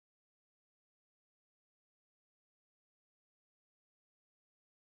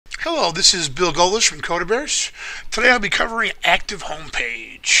Hello, this is Bill Golish from CodaBears. Today I'll be covering Active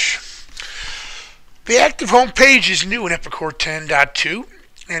Homepage. The Active Homepage is new in Epicor 10.2,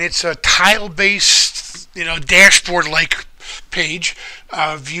 and it's a tile-based, dashboard-like page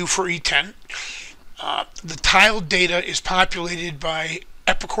view for E10. The tile data is populated by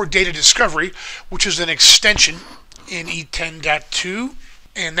Epicor Data Discovery, which is an extension in E10.2.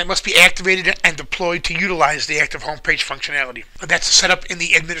 And that must be activated and deployed to utilize the Active Homepage functionality. That's set up in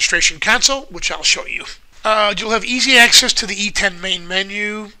the administration console, which I'll show you. You'll have easy access to the E10 main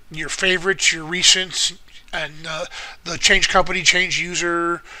menu, your favorites, your recents, and the change company, change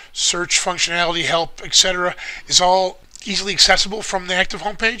user, search functionality, help, etc. is all easily accessible from the Active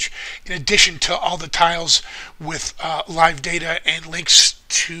Homepage, in addition to all the tiles with live data and links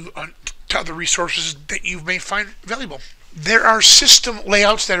to other resources that you may find valuable. There are system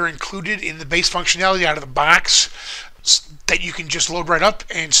layouts that are included in the base functionality out of the box that you can just load right up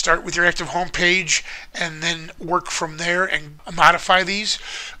and start with your Active Homepage and then work from there and modify these,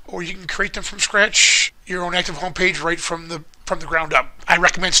 or you can create them from scratch, your own Active Homepage right from the ground up. I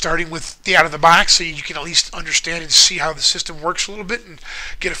recommend starting with the out of the box so you can at least understand and see how the system works a little bit and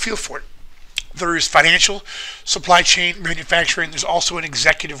get a feel for it. There is financial, supply chain, manufacturing. There's also an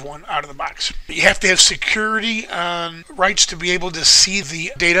executive one out of the box. You have to have security rights to be able to see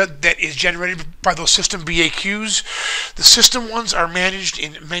the data that is generated by those system BAQs. The system ones are managed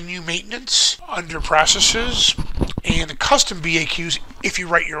in menu maintenance under processes, and the custom BAQs, if you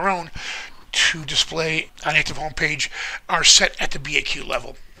write your own to display on Active Homepage, are set at the BAQ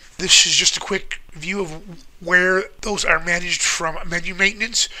level. This is just a quick view of where those are managed from menu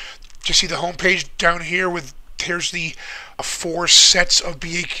maintenance. Just see the home page down here here's the 4 sets of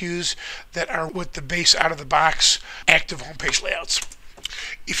BAQs that are with the base out of the box Active Homepage layouts.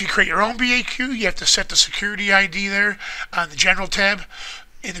 If you create your own BAQ, you have to set the security ID there on the General tab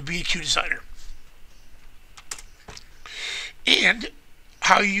in the BAQ Designer. And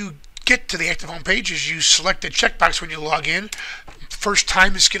how you get to the Active Homepage is you select a checkbox when you log in. First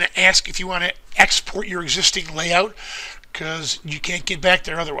time it's going to ask if you want to export your existing layout, because you can't get back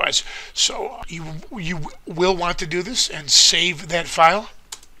there otherwise. So you will want to do this and save that file.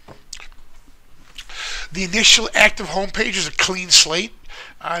 The initial Active Homepage is a clean slate.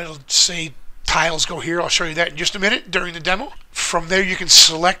 I'll say tiles go here. I'll show you that in just a minute during the demo. From there you can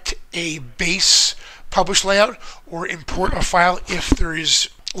select a base published layout or import a file if there is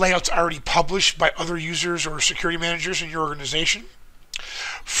layouts already published by other users or security managers in your organization.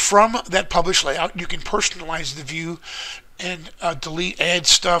 From that published layout, you can personalize the view and delete, add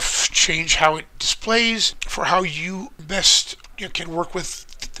stuff, change how it displays for how you best can work with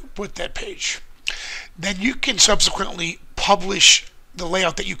that page. Then you can subsequently publish the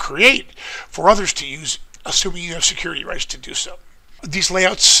layout that you create for others to use, assuming you have security rights to do so. These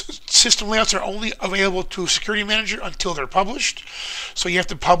layouts, system layouts, are only available to a security manager until they're published. So you have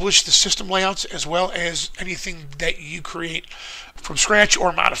to publish the system layouts as well as anything that you create from scratch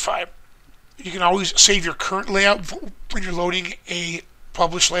or modify. You can always save your current layout when you're loading a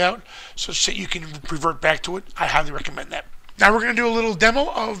published layout so that you can revert back to it. I highly recommend that. Now we're going to do a little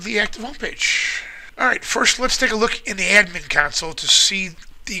demo of the Active Homepage. Alright, first let's take a look in the admin console to see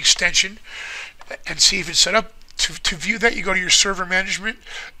the extension and see if it's set up. To view that, you go to your server management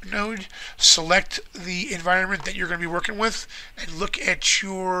node, select the environment that you're going to be working with, and look at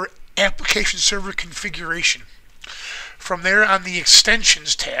your application server configuration. From there, on the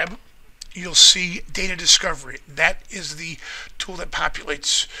extensions tab, you'll see data discovery. That is the tool that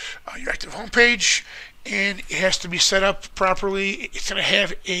populates your Active Homepage, and it has to be set up properly. It's going to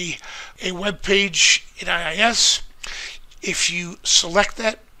have a web page in IIS. If you select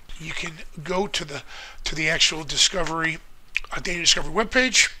that, you can go to the actual discovery data discovery web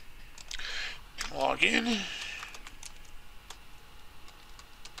page and log in.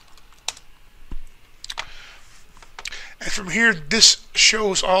 And from here, this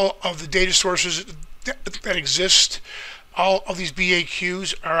shows all of the data sources that exist. All of these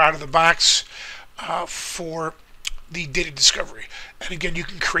BAQs are out of the box for the data discovery. And again, you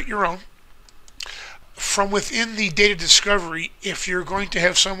can create your own. From within the data discovery, if you're going to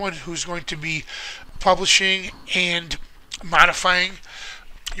have someone who's going to be publishing and modifying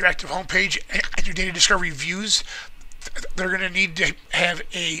your Active Homepage and your data discovery views, they're going to need to have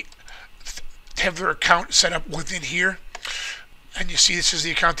their account set up within here. And you see this is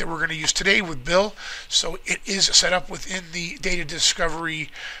the account that we're going to use today with Bill. So it is set up within the data discovery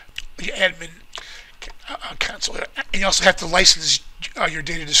admin console. And you also have to license your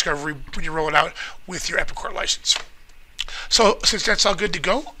data discovery when you roll it out with your Epicor license. So since that's all good to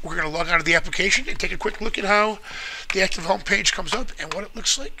go, we're going to log out of the application and take a quick look at how the Active Homepage comes up and what it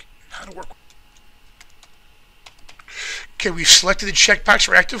looks like how to work. Okay, we've selected the checkbox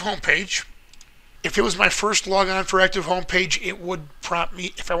for active homepage. If it was my first logon for active homepage, it would prompt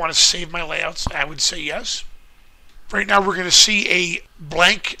me if I want to save my layouts. I would say yes. Right now we're going to see a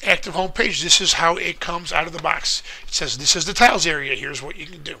blank active homepage. This is how it comes out of the box. It says this is the tiles area. Here's what you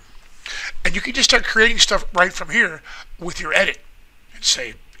can do. And you can just start creating stuff right from here with your edit and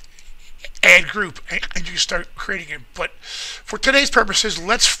say add group, and you can start creating it. But for today's purposes,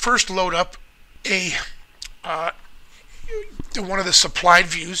 let's first load up a one of the supplied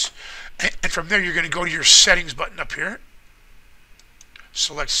views, and from there you're going to go to your settings button up here,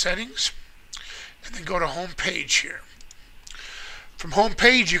 select settings, and then go to home page here. From home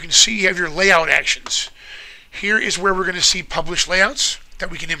page you can see you have your layout actions. Here is where we're going to see published layouts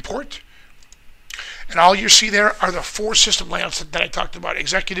that we can import. And all you see there are the 4 system layouts that I talked about: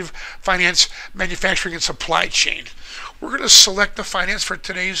 executive, finance, manufacturing, and supply chain. We're going to select the finance for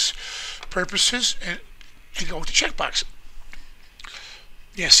today's purposes and go with the checkbox.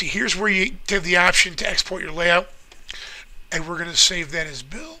 Yeah, see, here's where you have the option to export your layout, and we're going to save that as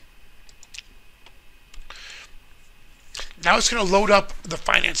Bill. Now it's going to load up the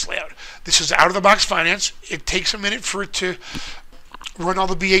finance layout. This is out-of-the-box finance. It takes a minute for it to run all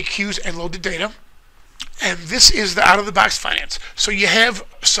the BAQs and load the data. And this is the out-of-the-box finance. So you have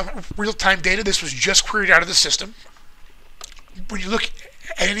some real-time data. This was just queried out of the system. When you look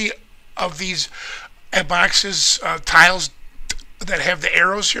at any of these boxes, tiles that have the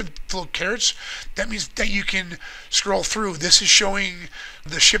arrows here, the little carrots, that means that you can scroll through. This is showing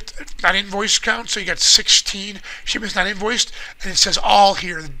the shipped not invoiced count. So you got 16 shipments not invoiced, and it says all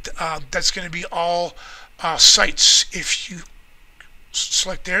here. That's going to be all sites. If you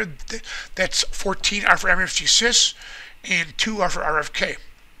select there, that's 14 are for MFG Sys and 2 are for RFK.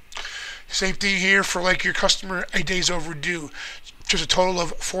 Same thing here for like your customer a days overdue. Just a total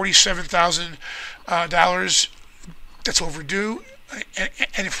of $47,000 that's overdue.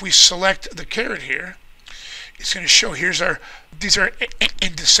 And if we select the caret here, it's going to show these are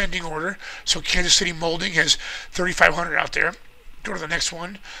in descending order. So Kansas City Molding has 3,500 out there. Go to the next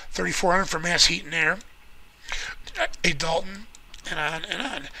one, 3,400 for Mass Heat and Air, a Dalton, and on and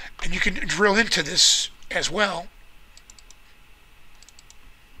on. And you can drill into this as well.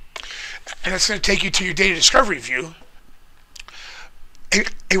 And that's going to take you to your data discovery view,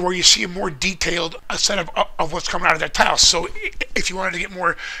 where you see a more detailed setup of what's coming out of that tile. So if you wanted to get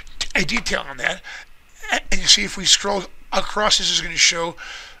more detail on that, and you see if we scroll across, this is going to show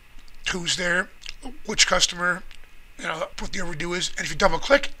who's there, which customer, what the overdue is. And if you double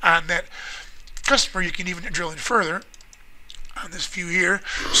click on that customer, you can even drill in further on this view here.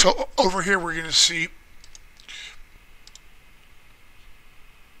 So over here we're going to see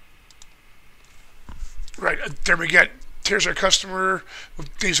right there we get. Here's our customer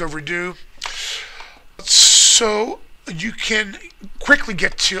with days overdue. So you can quickly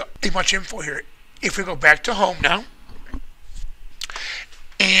get to a much info here. If we go back to home now,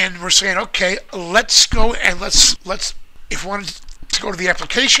 and we're saying, okay, let's go and let's if we wanted to go to the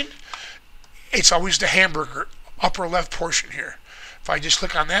application, it's always the hamburger upper left portion here. If I just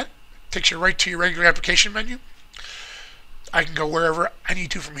click on that, it takes you right to your regular application menu. I can go wherever I need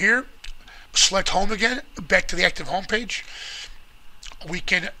to from here. Select home again, back to the active home page. We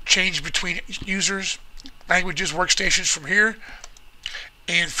can change between users, languages, workstations from here.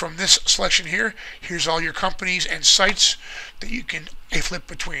 And from this selection here, here's all your companies and sites that you can flip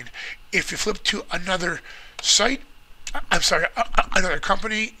between. If you flip to another site, another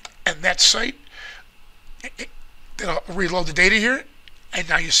company and that site, it'll reload the data here. And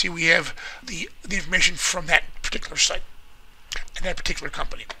now you see we have the information from that particular site and that particular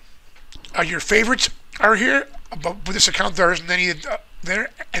company. Your favorites are here, but with this account there isn't any there,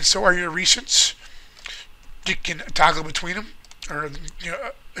 and so are your recents. You can toggle between them, or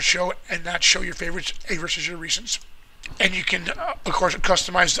show and not show your favorites versus your recents. And you can, of course,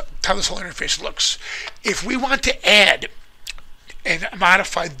 customize how this whole interface looks. If we want to add and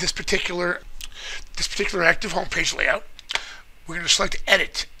modify this particular active homepage layout, we're going to select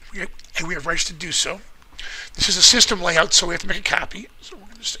Edit, and we have rights to do so. This is a system layout, so we have to make a copy. So we're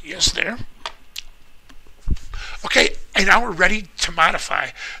going to say yes there. Okay, and now we're ready to modify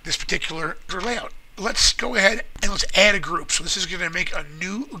this particular layout. Let's go ahead and let's add a group. So this is going to make a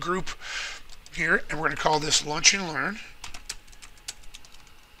new group here, and we're going to call this Lunch and Learn.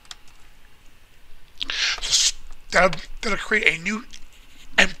 So that'll create a new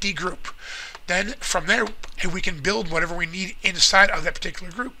empty group. Then from there, we can build whatever we need inside of that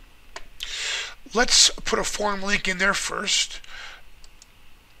particular group. Let's put a form link in there first.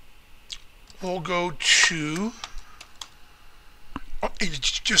 We'll go to,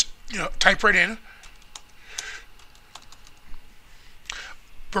 just type right in.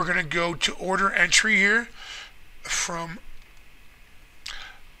 We're going to go to order entry here from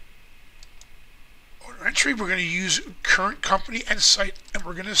order entry. We're going to use current company and site, and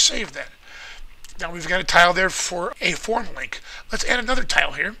we're going to save that. Now we've got a tile there for a form link. Let's add another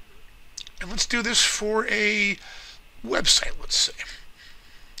tile here, and let's do this for a website, let's say.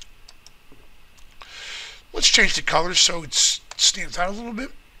 Let's change the color so it stands out a little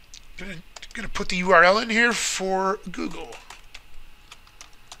bit. Going to put the URL in here for Google.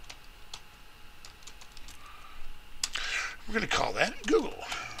 We're going to call that Google.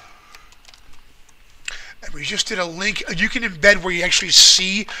 And we just did a link. You can embed where you actually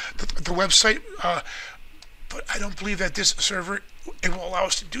see the website, but I don't believe that this server it will allow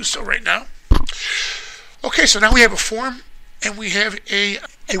us to do so right now. Okay, so now we have a form and we have a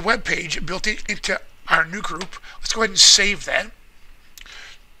web page built into our new group. Let's go ahead and save that.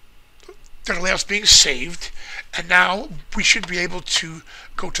 That layout's being saved, and now we should be able to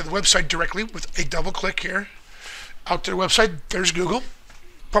go to the website directly with a double click here. Out to the website, there's Google,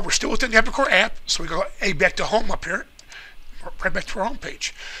 but we're still within the Epicor app, so we go back to home up here, right back to our home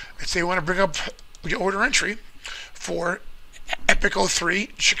page. Let's say we want to bring up the order entry for Epicor 3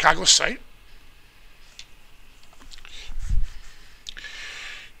 Chicago site.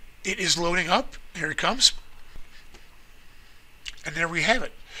 It is loading up. Here it comes. And there we have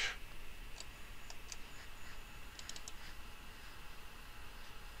it.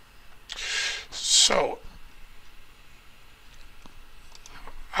 So,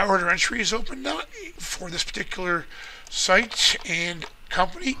 our order entry is open now for this particular site and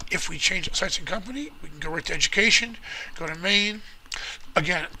company. If we change sites and company, we can go right to education, go to main.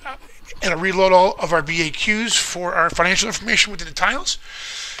 Again, it'll reload all of our BAQs for our financial information within the tiles.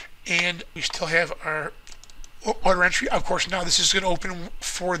 And we still have our order entry. Of course, now this is going to open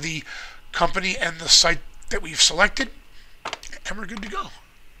for the company and the site that we've selected, and we're good to go.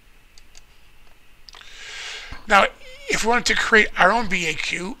 Now, if we wanted to create our own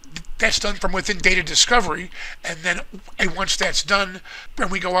BAQ, that's done from within data discovery, and then once that's done, when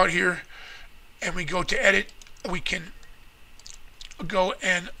we go out here and we go to edit, we can go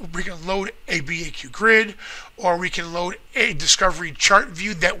and we can load a BAQ grid, or we can load a discovery chart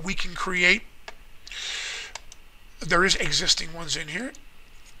view that we can create. There is existing ones in here.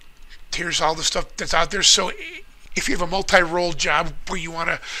 Here's all the stuff that's out there. So if you have a multi-role job where you want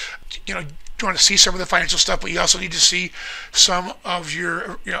to, you want to see some of the financial stuff, but you also need to see some of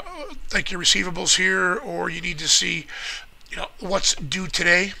your, like your receivables here, or you need to see, what's due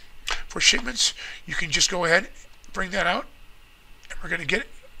today for shipments, you can just go ahead, bring that out. We're going to get it.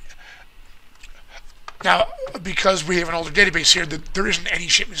 Now, because we have an older database here, there isn't any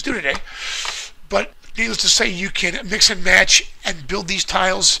shipments due today. But needless to say, you can mix and match and build these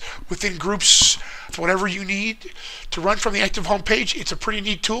tiles within groups, whatever you need to run from the active home page. It's a pretty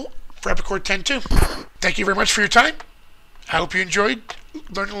neat tool for Epicor 10.2. Thank you very much for your time. I hope you enjoyed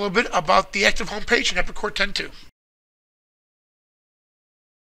learning a little bit about the active home page in Epicor 10.2.